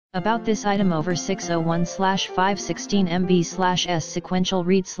About this item: over 601/516 MB/S sequential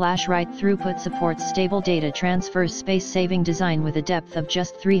read/write throughput, supports stable data transfers, space-saving design with a depth of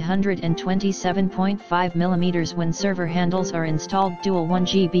just 327.5 mm when server handles are installed. Dual 1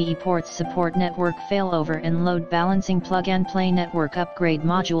 GB ports, support network failover and load balancing. Plug-and-play network upgrade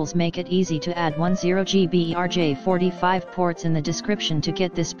modules make it easy to add 10 GB RJ45 ports in the description to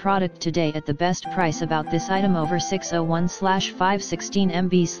get this product today at the best price. About this item: over 601/516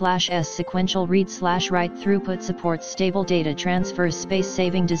 MB/S sequential read/write throughput, supports stable data transfers,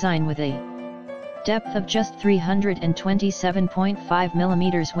 space-saving design with a depth of just 327.5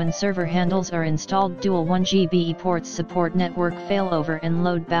 mm when server handles are installed. Dual 1 GB ports, support network failover and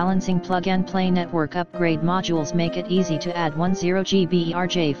load balancing. Plug-and-play network upgrade modules make it easy to add 10 GB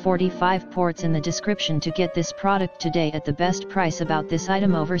RJ45 ports in the description to get this product today at the best price. About this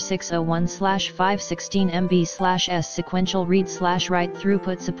item: over 601/516 MB/S sequential read/write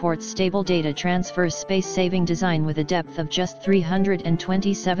throughput, supports stable data transfers, space-saving design with a depth of just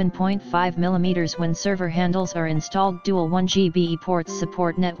 327.5 mm when server handles are installed. Dual 1 GB ports,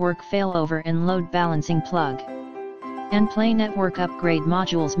 support network failover and load balancing. Plug-and-play network upgrade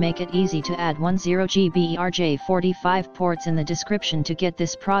modules make it easy to add 10 GB RJ45 ports in the description to get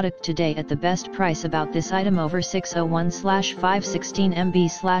this product today at the best price. About this item: over 601/516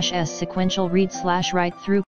 MB/S sequential read/write throughput,